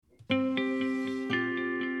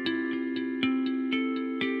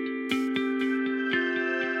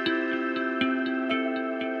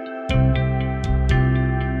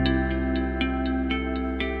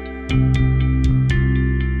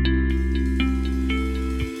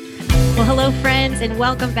Well, hello, friends, and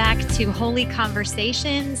welcome back to Holy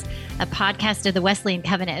Conversations, a podcast of the Wesleyan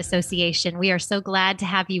Covenant Association. We are so glad to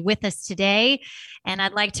have you with us today. And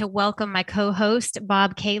I'd like to welcome my co-host,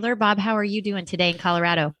 Bob Kaler. Bob, how are you doing today in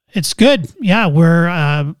Colorado? It's good. Yeah,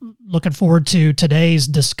 we're looking forward to today's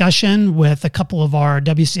discussion with a couple of our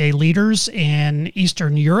WCA leaders in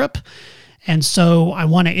Eastern Europe. And so I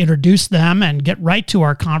want to introduce them and get right to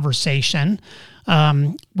our conversation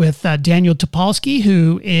with Daniel Topolsky,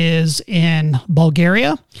 who is in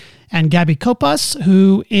Bulgaria, and Gabi Kopas,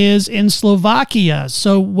 who is in Slovakia.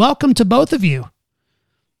 So welcome to both of you.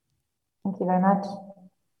 Thank you very much.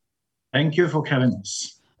 Thank you for having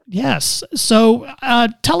us. Yes. So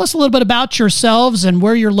tell us a little bit about yourselves and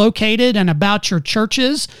where you're located and about your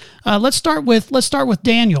churches. Let's start with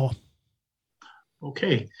Daniel.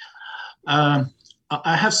 Okay.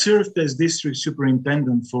 I have served as district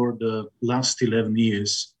superintendent for the last 11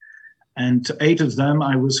 years, and 8 of them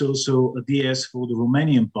I was also a DS for the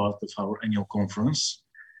Romanian part of our annual conference.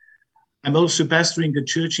 I'm also pastoring a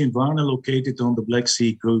church in Varna located on the Black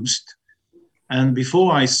Sea coast. And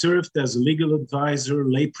before I served as a legal advisor,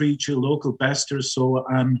 lay preacher, local pastor, so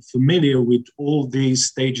I'm familiar with all these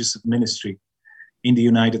stages of ministry in the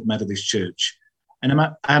United Methodist Church. And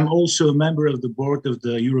I'm also a member of the board of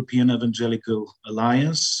the European Evangelical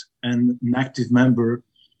Alliance and an active member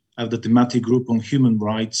of the thematic group on human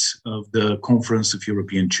rights of the Conference of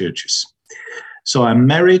European Churches. So I'm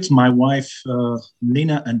married, my wife,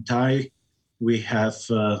 Nina and Tai. We have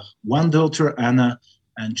one daughter, Anna,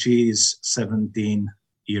 and she is 17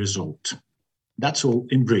 years old. That's all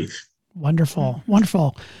in brief. Wonderful.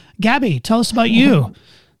 Wonderful. Gabi, tell us about you.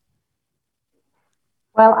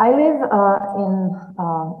 Well, I live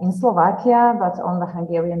in Slovakia, but on the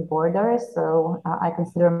Hungarian border, so I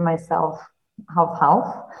consider myself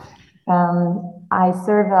half-half. I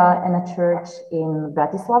serve in a church in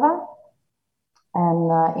Bratislava,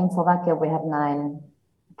 and in Slovakia we have 9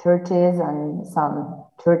 churches and some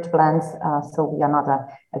church plants, so we are not a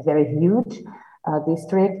very huge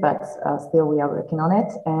district, but still we are working on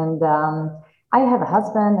it. And I have a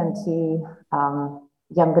husband and 2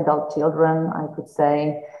 young adult children. I could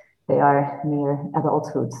say they are near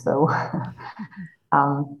adulthood, so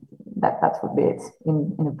that would be it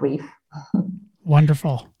in a brief.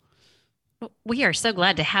 Wonderful. We are so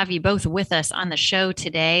glad to have you both with us on the show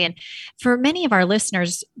today. And for many of our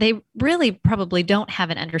listeners, they really probably don't have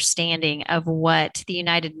an understanding of what the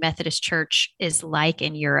United Methodist Church is like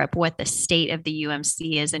in Europe, what the state of the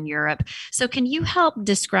UMC is in Europe. So can you help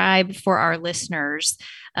describe for our listeners,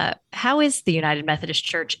 how is the United Methodist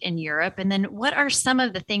Church in Europe? And then what are some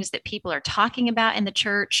of the things that people are talking about in the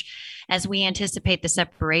church as we anticipate the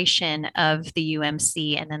separation of the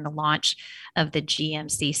UMC and then the launch of the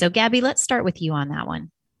GMC? So Gabi, let's start with you on that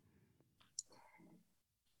one.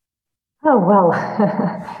 Oh, well,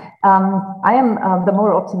 I am the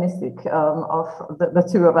more optimistic of the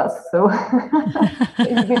 2 of us. So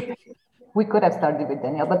we could have started with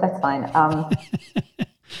Daniel, but that's fine.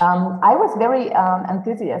 I was very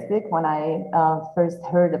enthusiastic when I first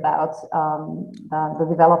heard about the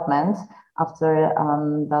development after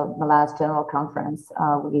the last general conference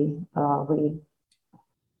we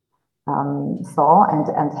saw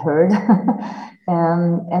and heard,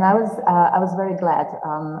 and I was very glad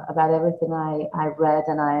about everything I read,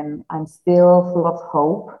 and I'm still full of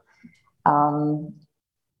hope,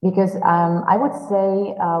 because I would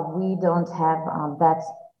say we don't have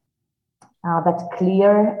that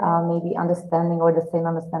clear maybe understanding or the same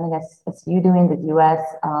understanding as you do in the US,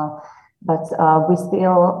 but we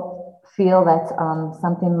still feel that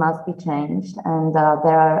something must be changed, and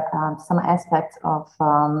there are some aspects of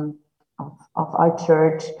our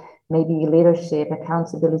church, maybe leadership,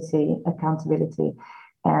 accountability,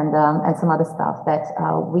 and some other stuff that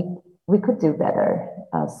we could do better.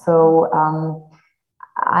 So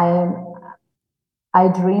I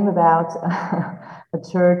dream about a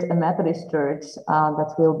church, a Methodist church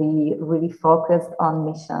that will be really focused on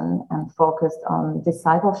mission and focused on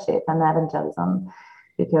discipleship and evangelism,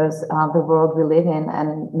 because the world we live in,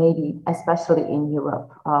 and maybe especially in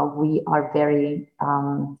Europe, we are very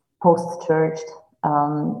post-churched.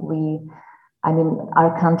 Our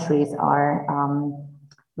countries are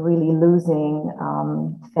really losing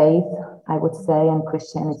faith, I would say, and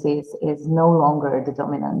Christianity is no longer the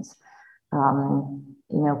dominant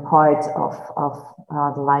part of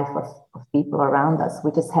the life of people around us.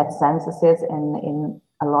 We just had censuses in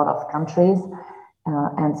a lot of countries,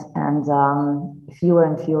 and fewer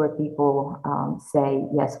and fewer people say,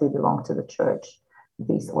 yes, we belong to the church,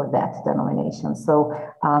 this or that denomination. So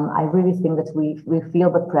I really think that we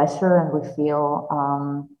feel the pressure, and we feel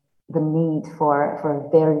the need for a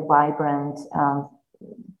very vibrant,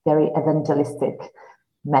 very evangelistic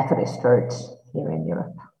Methodist church here in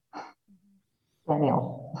Europe.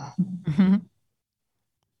 Daniel. Mm-hmm.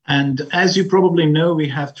 And as you probably know, we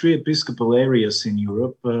have 3 episcopal areas in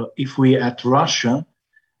Europe. If we add Russia,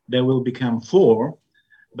 there will become 4.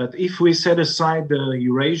 But if we set aside the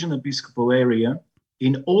Eurasian episcopal area,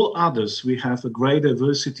 in all others, we have a great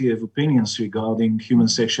diversity of opinions regarding human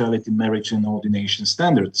sexuality, marriage, and ordination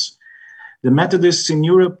standards. The Methodists in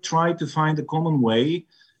Europe try to find a common way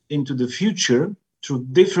into the future through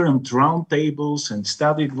different roundtables and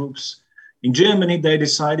study groups. In Germany, they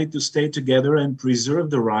decided to stay together and preserve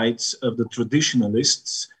the rights of the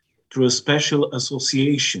traditionalists through a special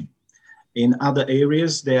association. In other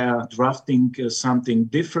areas, they are drafting something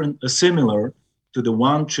different, similar to the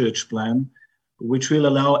One Church plan, which will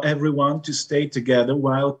allow everyone to stay together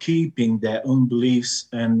while keeping their own beliefs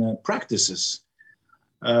and practices.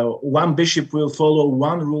 One bishop will follow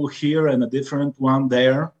one rule here and a different one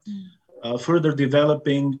there, further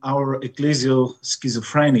developing our ecclesial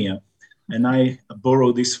schizophrenia. And I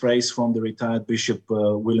borrow this phrase from the retired Bishop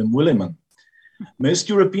Willem Williman. Most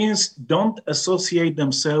Europeans don't associate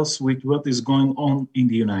themselves with what is going on in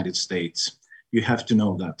the United States. You have to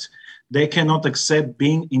know that. They cannot accept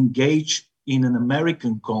being engaged in an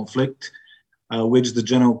American conflict, which the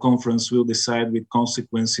General Conference will decide with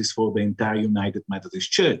consequences for the entire United Methodist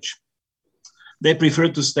Church. They prefer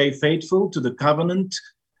to stay faithful to the covenant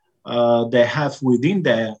they have within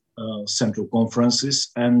their central conferences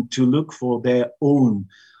and to look for their own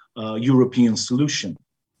European solution.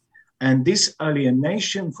 And this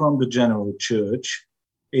alienation from the general church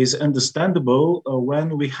is understandable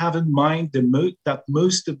when we have in mind that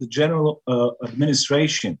most of the general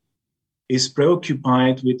administration is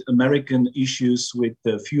preoccupied with American issues with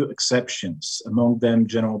a few exceptions, among them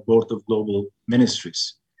General Board of Global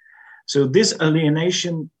Ministries. So this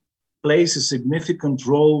alienation plays a significant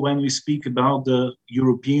role when we speak about the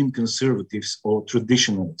European conservatives or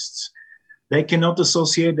traditionalists. They cannot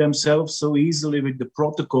associate themselves so easily with the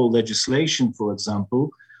protocol legislation, for example,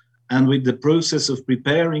 and with the process of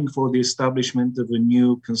preparing for the establishment of a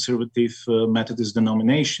new conservative Methodist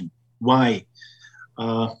denomination. Why?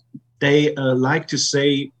 They like to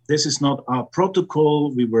say, this is not our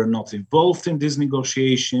protocol, we were not involved in these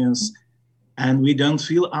negotiations, and we don't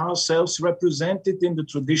feel ourselves represented in the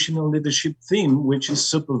traditional leadership team, which is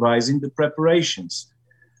supervising the preparations.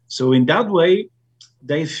 So in that way,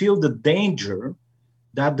 they feel the danger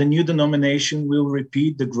that the new denomination will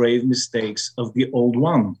repeat the grave mistakes of the old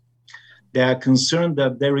one. They are concerned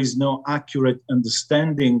that there is no accurate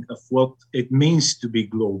understanding of what it means to be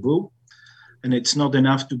global, and it's not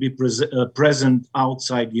enough to be present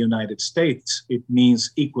outside the United States. It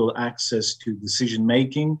means equal access to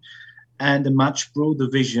decision-making and a much broader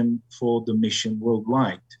vision for the mission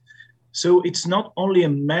worldwide. So it's not only a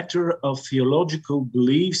matter of theological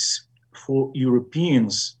beliefs for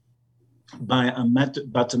Europeans, but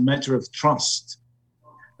a matter of trust.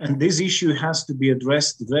 And this issue has to be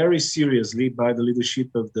addressed very seriously by the leadership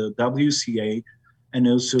of the WCA and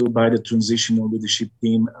also by the transitional leadership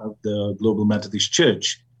team of the Global Methodist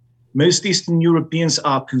Church. Most Eastern Europeans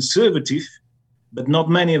are conservative, but not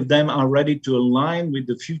many of them are ready to align with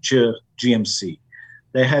the future GMC.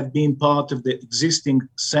 They have been part of the existing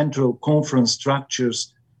central conference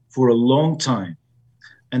structures for a long time.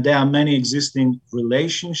 And there are many existing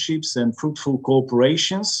relationships and fruitful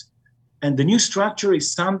cooperations. And the new structure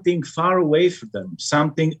is something far away from them,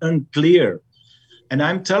 something unclear. And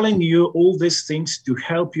I'm telling you all these things to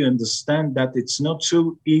help you understand that it's not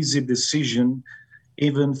so easy decision,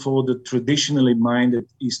 even for the traditionally minded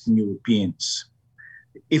Eastern Europeans.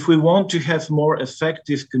 If we want to have more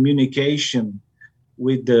effective communication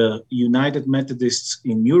with the United Methodists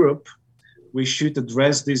in Europe, we should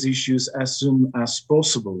address these issues as soon as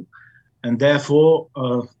possible. And therefore,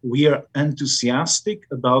 we are enthusiastic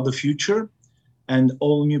about the future and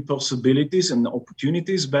all new possibilities and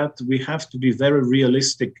opportunities, but we have to be very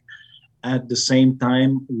realistic at the same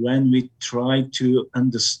time when we try to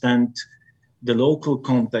understand the local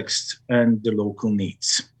context and the local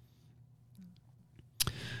needs.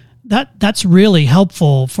 That's really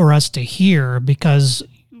helpful for us to hear, because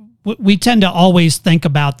we tend to always think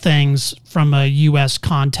about things from a U.S.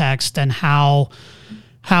 context and how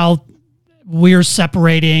we're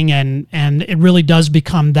separating, and it really does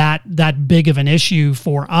become that big of an issue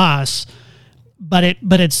for us. But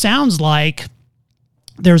it sounds like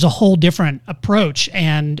there's a whole different approach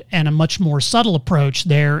and a much more subtle approach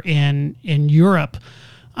there in Europe.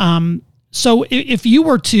 So if you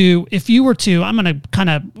were to, I'm going to kind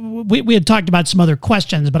of, we had talked about some other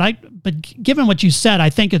questions, but given what you said, I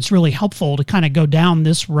think it's really helpful to kind of go down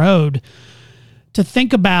this road to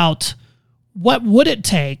think about what would it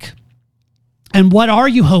take and what are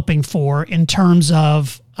you hoping for in terms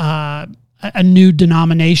of a new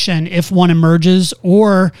denomination if one emerges,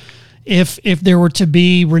 or if there were to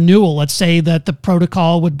be renewal. Let's say that the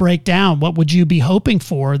protocol would break down. What would you be hoping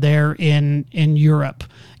for there in Europe?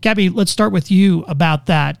 Gabby, let's start with you about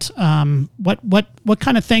that. What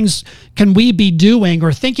kind of things can we be doing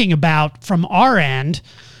or thinking about from our end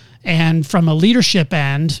and from a leadership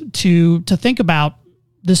end to think about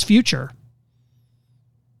this future?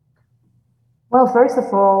 Well, first of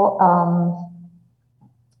all,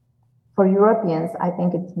 for Europeans, I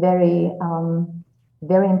think it's very,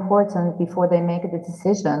 very important before they make the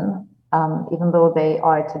decision, even though they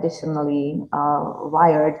are traditionally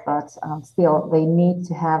wired, but still they need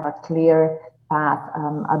to have a clear path,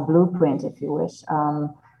 a blueprint, if you wish,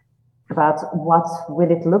 about what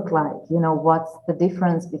will it look like, what's the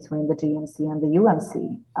difference between the GMC and the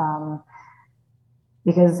UMC.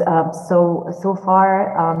 Because so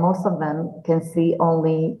far, most of them can see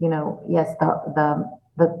only, yes,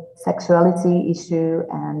 the sexuality issue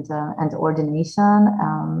and ordination,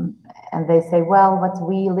 and they say, well, but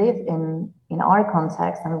we live in our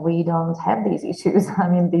context and we don't have these issues. I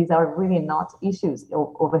mean, these are really not issues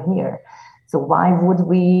over here. So why would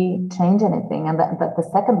we change anything? And the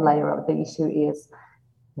second layer of the issue is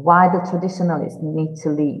why the traditionalists need to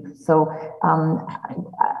leave. So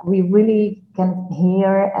we really can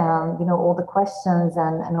hear, all the questions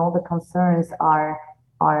and all the concerns are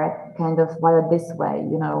kind of wired this way.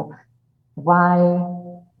 Why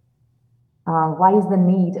is the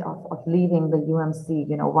need of leaving the UMC?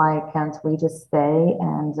 Why can't we just stay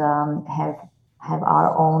and have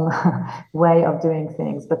our own way of doing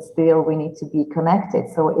things? But still, we need to be connected.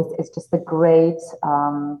 So it's just a great.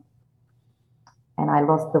 And I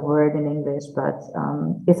lost the word in English, but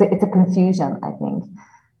it's a confusion, I think.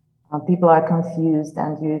 People are confused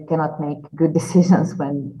and you cannot make good decisions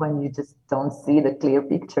when you just don't see the clear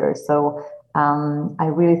picture. So I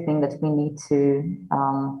really think that we need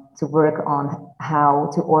to work on how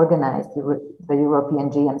to organize the European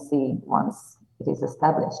GMC once it is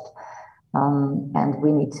established. And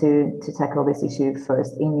we need to tackle this issue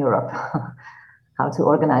first in Europe, how to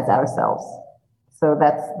organize ourselves. So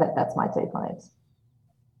that's my take on it.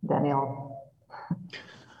 Daniel,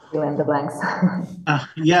 fill in the blanks.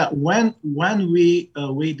 Yeah, when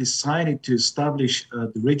we decided to establish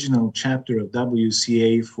the regional chapter of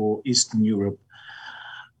WCA for Eastern Europe,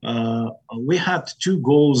 we had two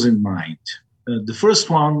goals in mind. The first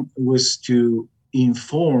one was to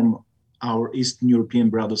inform our Eastern European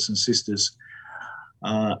brothers and sisters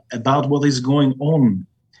about what is going on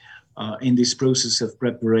in this process of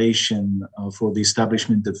preparation for the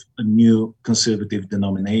establishment of a new conservative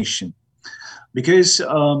denomination. Because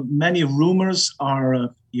many rumors are,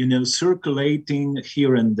 circulating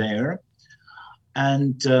here and there,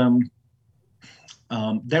 and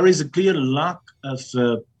there is a clear lack of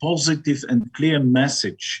positive and clear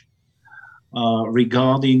message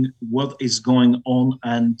regarding what is going on,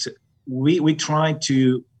 and we try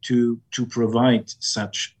to provide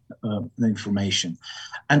such information.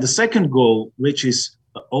 And the second goal, which is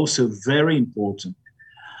also very important,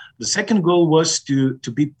 the second goal was to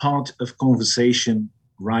be part of conversation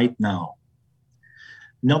right now,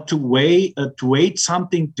 not to wait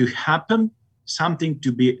something to happen, something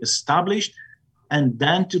to be established, and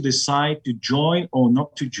then to decide to join or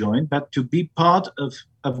not to join, but to be part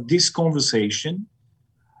of this conversation,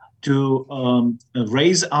 to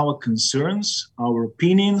raise our concerns, our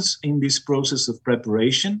opinions in this process of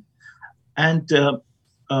preparation. And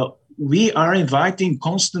we are inviting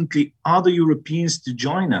constantly other Europeans to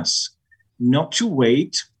join us, not to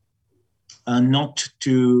wait, not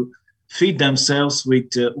to feed themselves with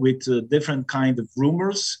different kind of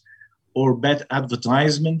rumors or bad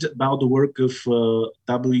advertisement about the work of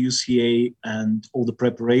WCA and all the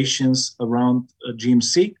preparations around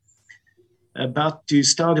GMC, but to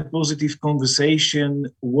start a positive conversation.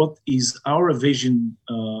 What is our vision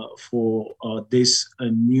for this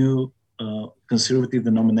new conservative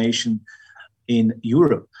denomination in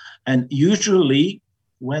Europe? And usually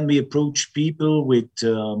when we approach people with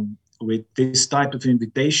this type of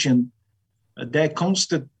invitation, their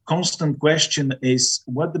constant question is,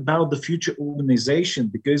 what about the future organization?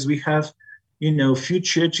 Because we have, few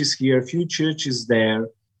churches here, few churches there.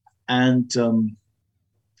 And,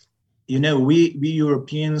 we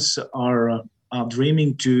Europeans are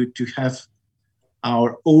dreaming to have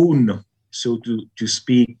our own, so to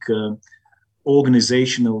speak,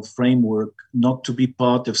 organizational framework not to be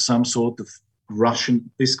part of some sort of Russian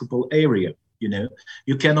Episcopal area.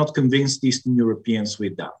 You cannot convince Eastern Europeans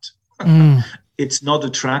with that. It's not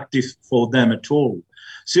attractive for them at all.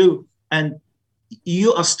 So, and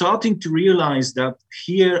you are starting to realize that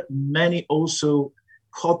here many also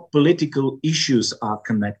hot political issues are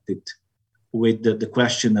connected with the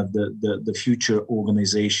question of the future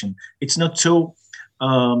organization. It's not so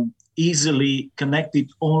easily connected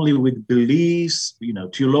only with beliefs,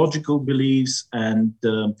 theological beliefs and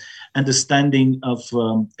understanding of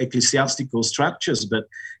ecclesiastical structures. But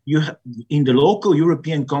in the local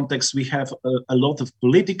European context, we have a lot of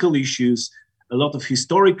political issues, a lot of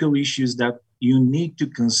historical issues that you need to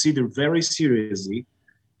consider very seriously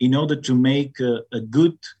in order to make a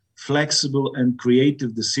good, flexible and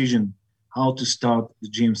creative decision how to start the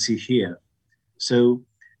GMC here. So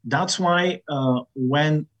that's why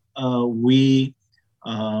when we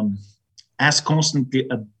ask constantly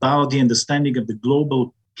about the understanding of the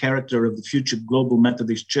global character of the future global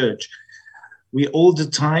Methodist Church, we all the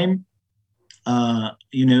time,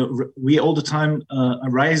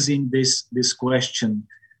 arising this question.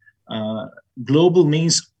 Global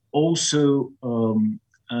means also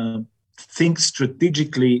think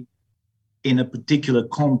strategically in a particular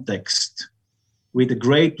context, with a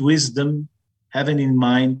great wisdom, having in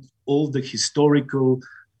mind all the historical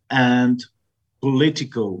and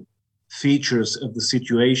political features of the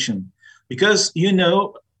situation. Because,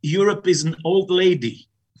 Europe is an old lady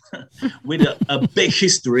with a big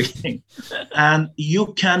history, and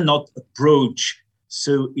you cannot approach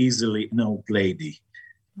so easily an old lady.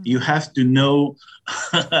 You have to know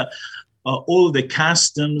all the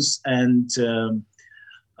customs and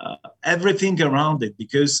everything around it,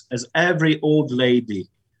 because as every old lady,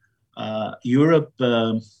 Europe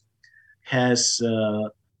has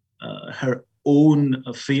her own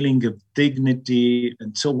feeling of dignity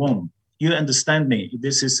and so on. You understand me?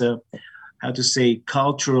 This is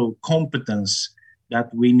cultural competence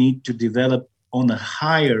that we need to develop on a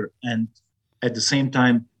higher and at the same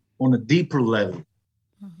time on a deeper level.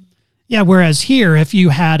 Yeah, whereas here, if you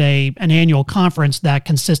had an annual conference that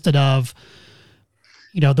consisted of,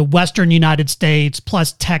 the Western United States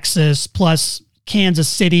plus Texas plus Kansas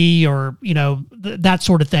City or, that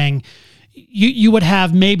sort of thing, you would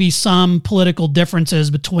have maybe some political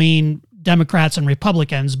differences between Democrats and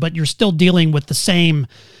Republicans, but you're still dealing with the same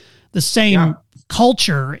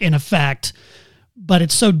culture in effect. But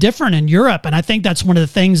it's so different in Europe. And I think that's one of the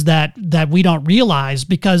things that we don't realize,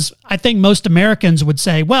 because I think most Americans would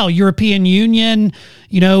say, well, European Union,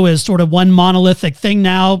 is sort of one monolithic thing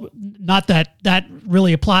now. Not that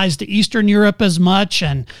really applies to Eastern Europe as much.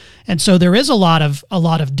 And so there is a lot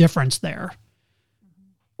of difference there.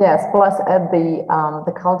 Yes, plus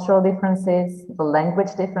the cultural differences, the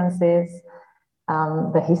language differences,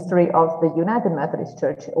 the history of the United Methodist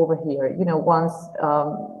Church over here. Once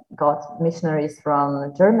got missionaries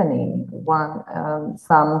from Germany.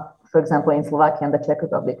 Some, for example, in Slovakia and the Czech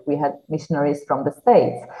Republic, we had missionaries from the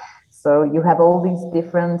States. So you have all these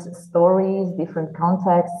different stories, different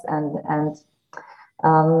contexts, and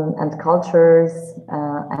cultures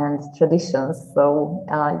and traditions. So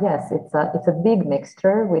yes, it's a big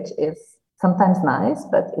mixture, which is sometimes nice,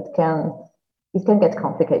 but it can get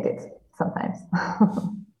complicated sometimes.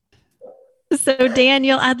 So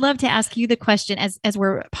Daniel, I'd love to ask you the question as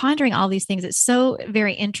we're pondering all these things. It's so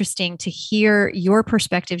very interesting to hear your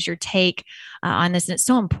perspectives, your take on this. And it's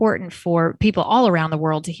so important for people all around the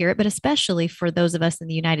world to hear it, but especially for those of us in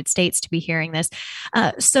the United States to be hearing this.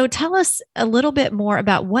 So tell us a little bit more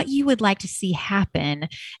about what you would like to see happen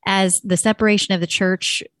as the separation of the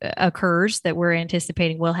church occurs, that we're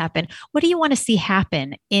anticipating will happen. What do you want to see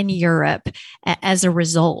happen in Europe as a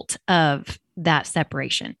result of that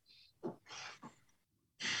separation?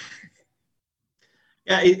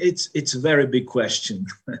 Yeah, it's a very big question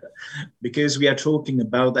because we are talking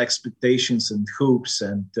about expectations and hopes,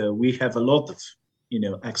 and we have a lot of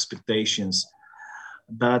expectations.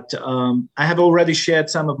 But I have already shared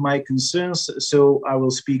some of my concerns, so I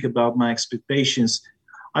will speak about my expectations.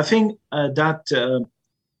 I think that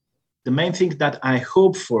the main thing that I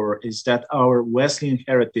hope for is that our Wesleyan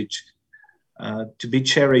heritage to be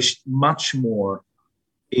cherished much more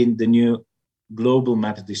in the new global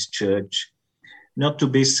Methodist Church, not to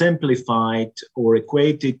be simplified or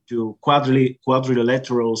equated to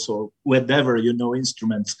quadrilaterals or whatever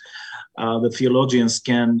instruments the theologians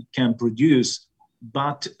can produce,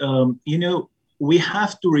 but we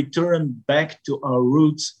have to return back to our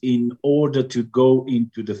roots in order to go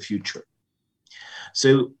into the future.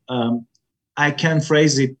 So I can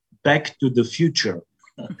phrase it back to the future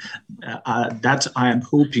that I am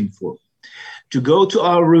hoping for. to go to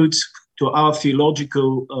our roots, to our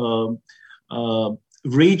theological,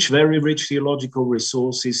 very rich theological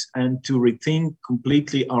resources, and to rethink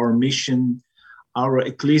completely our mission, our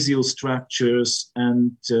ecclesial structures,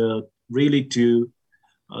 and really to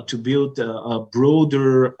build a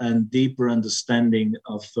broader and deeper understanding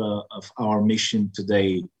of our mission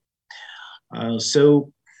today.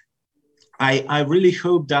 So I really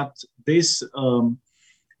hope that this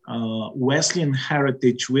Wesleyan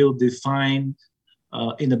heritage will define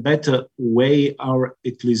in a better way our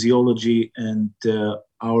ecclesiology and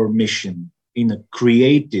our mission in a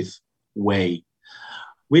creative way.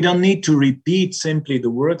 We don't need to repeat simply the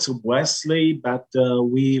words of Wesley, but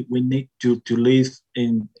we need to live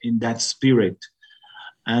in that spirit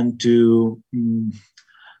and to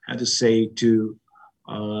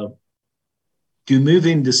move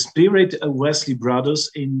in the spirit of Wesley Brothers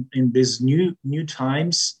in these new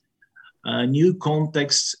times, new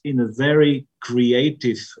contexts in a very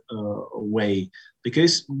creative way,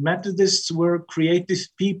 because Methodists were creative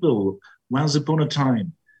people once upon a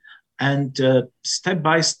time. And step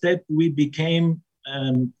by step, we became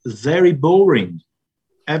very boring.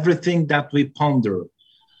 Everything that we ponder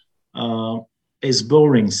is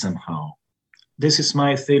boring somehow. This is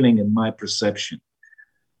my feeling and my perception.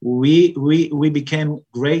 We became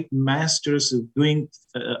great masters of doing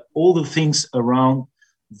all the things around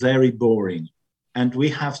very boring. And we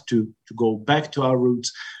have to go back to our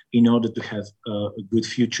roots in order to have a good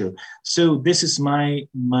future. So this is my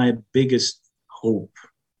biggest hope.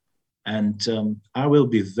 And I will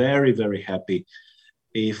be very, very happy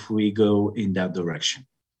if we go in that direction.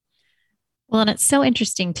 Well, and it's so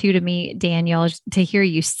interesting too to me, Daniel, to hear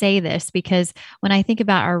you say this, because when I think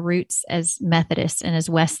about our roots as Methodists and as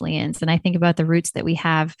Wesleyans, and I think about the roots that we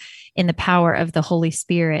have in the power of the Holy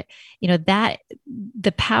Spirit, that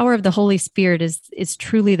the power of the Holy Spirit is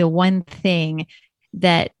truly the one thing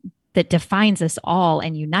that defines us all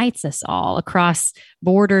and unites us all across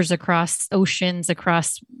borders, across oceans,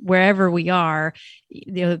 across wherever we are.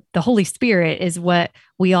 The Holy Spirit is what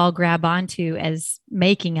we all grab onto as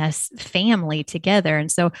making us family together. And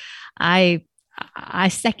so I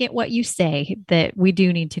second what you say, that we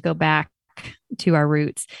do need to go back to our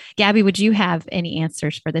roots. Gabby, would you have any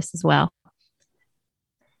answers for this as well?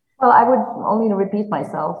 Well, I would only repeat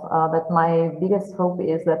myself that my biggest hope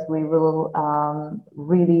is that we will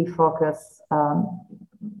really focus on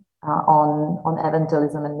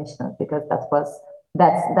evangelism and mission, because that's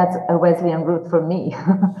a Wesleyan root for me,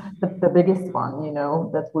 the biggest one.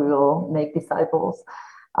 That we will make disciples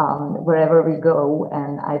wherever we go,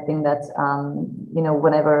 and I think that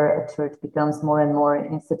whenever a church becomes more and more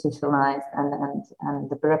institutionalized and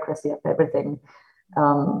the bureaucracy of everything.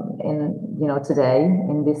 Today,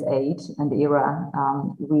 in this age and era,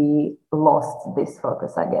 we lost this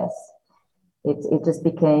focus, I guess. It just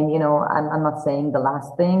became, I'm not saying the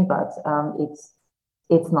last thing, but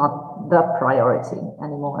it's not the priority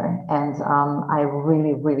anymore. And I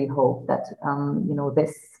really, really hope that,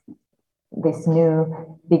 this new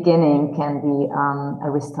beginning can be a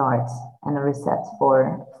restart and a reset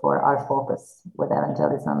for our focus with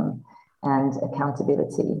evangelism and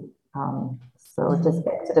accountability. So just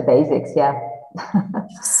back to the basics, yeah.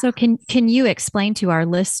 So can you explain to our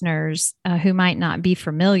listeners who might not be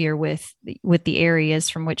familiar with the areas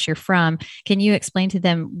from which you're from, can you explain to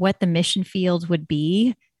them what the mission field would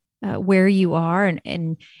be, where you are,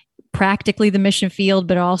 and practically the mission field,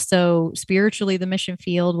 but also spiritually the mission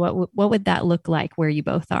field? What would that look like where you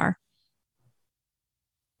both are?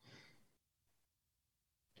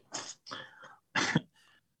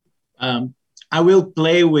 I will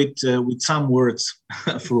play with some words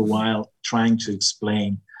for a while, trying to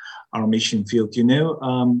explain our mission field.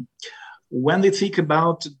 When we think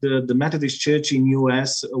about the Methodist Church in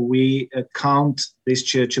US, we count this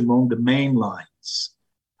church among the main lines.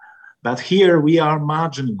 But here we are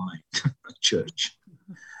marginalized church.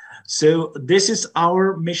 So this is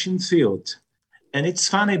our mission field. And it's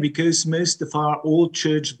funny because most of our old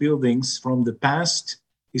church buildings from the past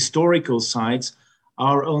historical sites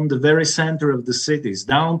are on the very center of the cities,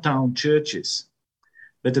 downtown churches.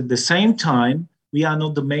 But at the same time, we are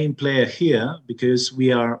not the main player here because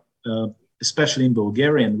we are, especially in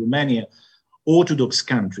Bulgaria and Romania, Orthodox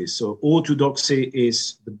countries. So Orthodoxy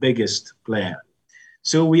is the biggest player.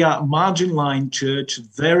 So we are a marginalized church,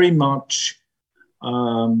 very much,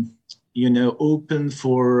 open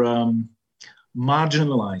for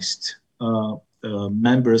marginalized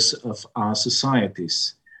members of our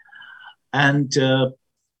societies. And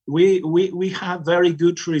we have very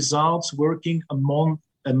good results working among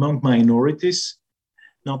minorities,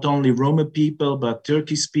 not only Roma people, but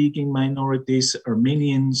Turkish-speaking minorities,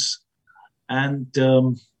 Armenians, And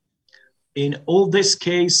in all these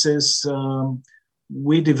cases,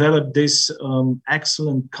 we developed this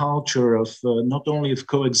excellent culture of not only of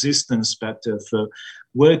coexistence, but of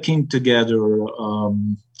working together,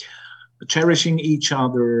 cherishing each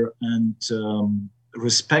other, and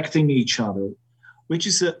respecting each other, which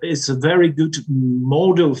is a very good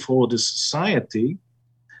model for the society.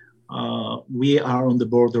 We are on the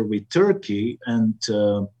border with Turkey, and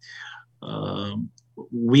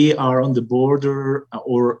we are on the border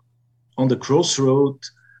or on the crossroad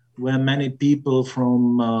where many people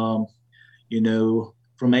from,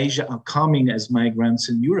 from Asia are coming as migrants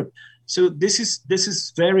in Europe. So this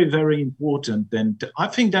is very, very important, and I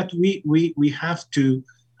think that we have to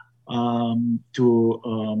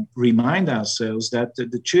remind ourselves that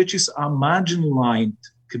the churches are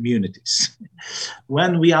marginalized communities.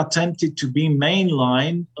 When we are tempted to be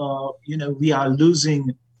mainline, we are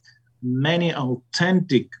losing many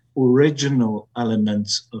authentic, original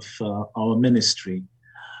elements of our ministry.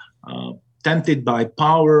 Tempted by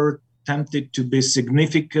power, tempted to be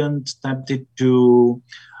significant, tempted to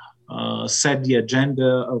set the agenda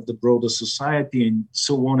of the broader society, and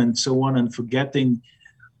so on, and forgetting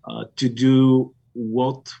to do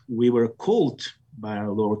what we were called by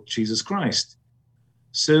our Lord Jesus Christ.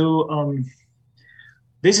 So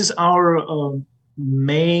this is our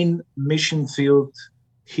main mission field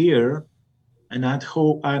here, and I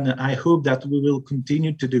hope that we will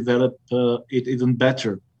continue to develop it even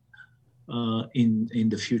better in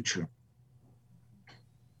the future.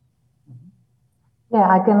 Yeah,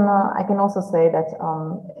 I can also say that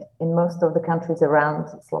in most of the countries around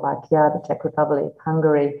Slovakia, the Czech Republic,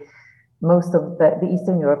 Hungary, most of the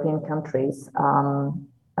Eastern European countries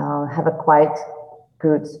have a quite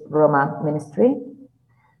good Roma ministry.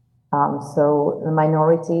 So the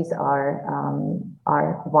minorities are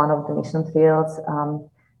one of the mission fields.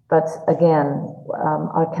 But again,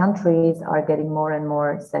 our countries are getting more and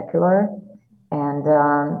more secular. And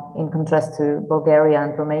in contrast to Bulgaria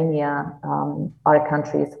and Romania, our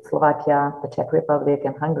countries, Slovakia, the Czech Republic,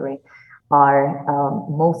 and Hungary, are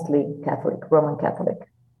mostly Catholic, Roman Catholic.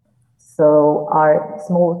 So our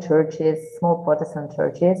small churches, small Protestant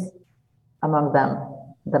churches, among them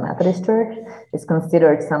the Methodist Church, is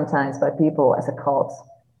considered sometimes by people as a cult,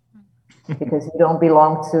 because you don't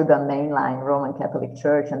belong to the mainline Roman Catholic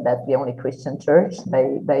Church, and that's the only Christian church.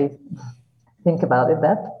 They think about it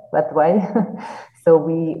that way. So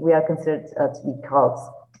we are considered to be cults.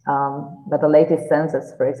 But the latest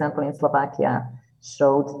census, for example, in Slovakia,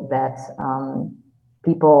 showed that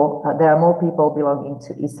there are more people belonging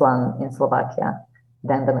to Islam in Slovakia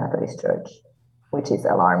than the Methodist Church, which is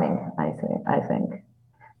alarming, I think.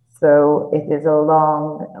 So it is a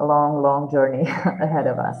long journey ahead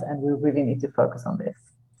of us, and we really need to focus on this.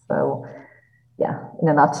 So yeah, in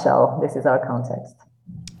a nutshell, this is our context.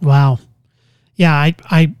 Wow. Yeah,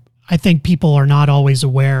 I think people are not always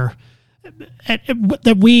aware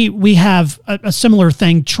that we have a similar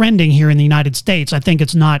thing trending here in the United States. I think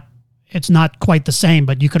it's not quite the same,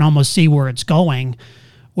 but you can almost see where it's going,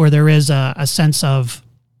 where there is a sense of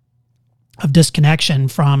disconnection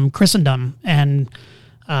from Christendom, and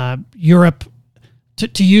Europe,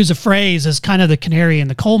 to use a phrase, is kind of the canary in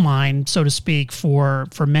the coal mine, so to speak, for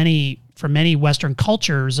many Western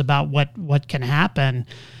cultures about what can happen.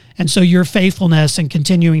 And so your faithfulness and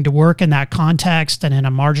continuing to work in that context and in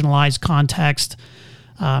a marginalized context,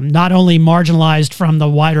 not only marginalized from the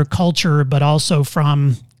wider culture, but also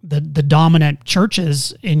from the dominant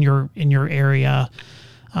churches in your area,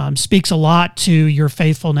 speaks a lot to your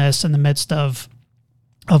faithfulness in the midst of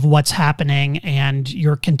what's happening, and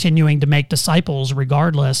you're continuing to make disciples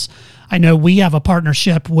regardless. I know we have a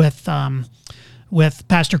partnership with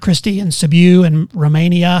Pastor Christy in Sibiu in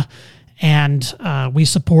Romania, and we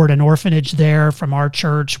support an orphanage there from our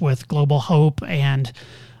church with Global Hope, and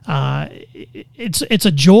it's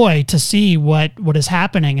a joy to see what is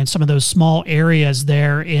happening in some of those small areas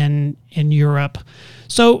there in Europe.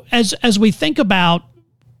 So as we think about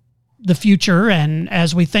the future, and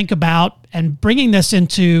as we think about and bringing this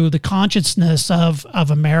into the consciousness of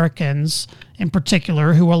Americans in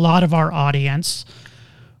particular, who are a lot of our audience,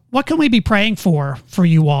 what can we be praying for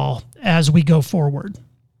you all as we go forward?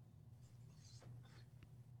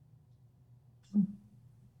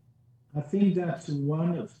 I think that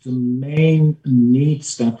one of the main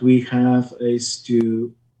needs that we have is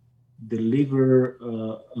to deliver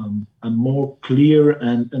a more clear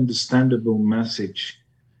and understandable message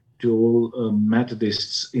to all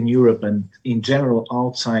Methodists in Europe and in general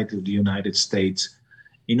outside of the United States,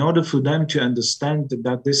 in order for them to understand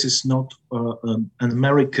that this is not an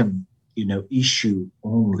American, issue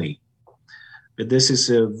only, this is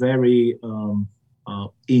a very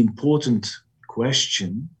important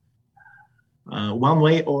question. One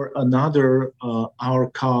way or another, our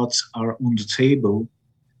cards are on the table,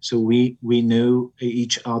 so we know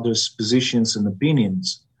each other's positions and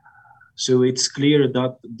opinions. So it's clear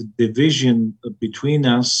that the division between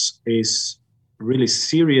us is really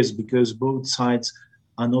serious because both sides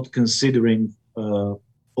are not considering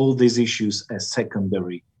all these issues as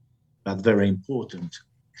secondary, but very important.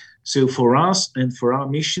 So for us and for our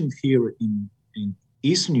mission here in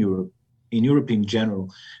Eastern Europe, in Europe in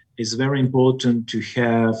general, it's very important to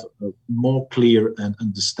have a more clear and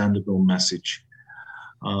understandable message.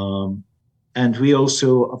 And we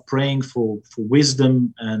also are praying for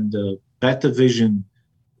wisdom and better vision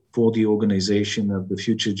for the organization of the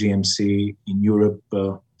future GMC in Europe,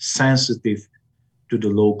 sensitive to the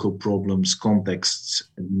local problems, contexts,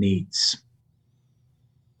 and needs.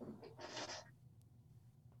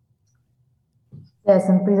 Yes,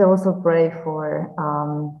 and please also pray for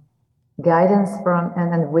guidance from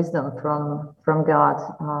and wisdom from God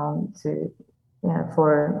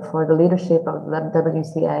for the leadership of the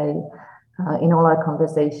WCA in all our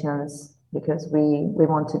conversations, because we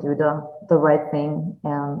want to do the right thing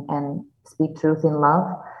and speak truth in love,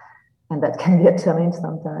 and that can be a challenge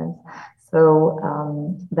sometimes. So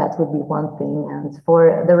that would be one thing. And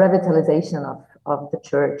for the revitalization of the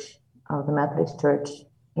church, of the Methodist Church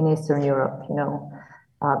in Eastern Europe,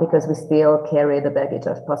 because we still carry the baggage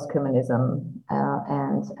of post-communism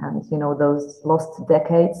and those lost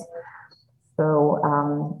decades. So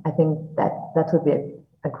I think that would be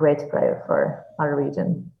a great prayer for our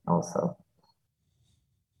region also.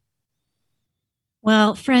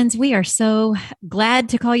 Well, friends, we are so glad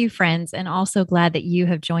to call you friends, and also glad that you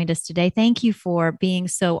have joined us today. Thank you for being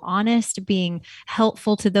so honest, being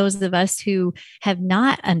helpful to those of us who have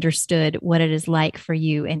not understood what it is like for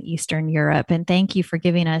you in Eastern Europe. And thank you for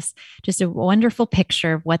giving us just a wonderful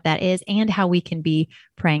picture of what that is and how we can be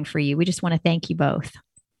praying for you. We just want to thank you both.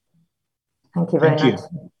 Thank you very much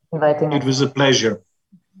for inviting us. It was a pleasure.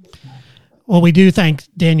 Well, we do thank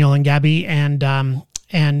Daniel and Gabby, and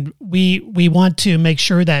we want to make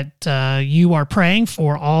sure that you are praying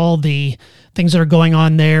for all the things that are going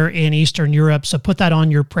on there in Eastern Europe. So put that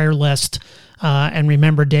on your prayer list and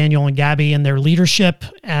remember Daniel and Gabby and their leadership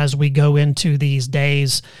as we go into these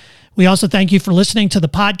days. We also thank you for listening to the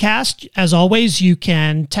podcast. As always, you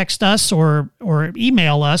can text us or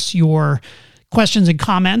email us your questions and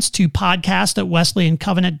comments to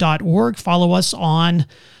podcast@wesleyancovenant.org. Follow us on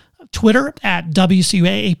Twitter at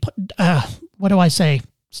WCA. What do I say,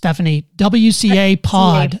 Stephanie? WCA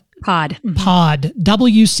Pod. Pod.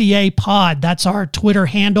 WCA Pod. That's our Twitter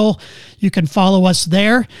handle. You can follow us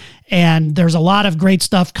there. And there's a lot of great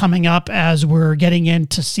stuff coming up as we're getting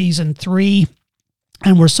into season 3.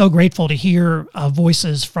 And we're so grateful to hear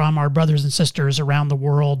voices from our brothers and sisters around the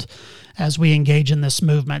world as we engage in this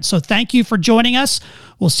movement. So thank you for joining us.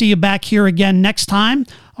 We'll see you back here again next time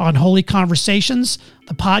on Holy Conversations,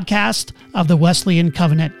 the podcast of the Wesleyan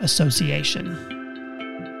Covenant Association.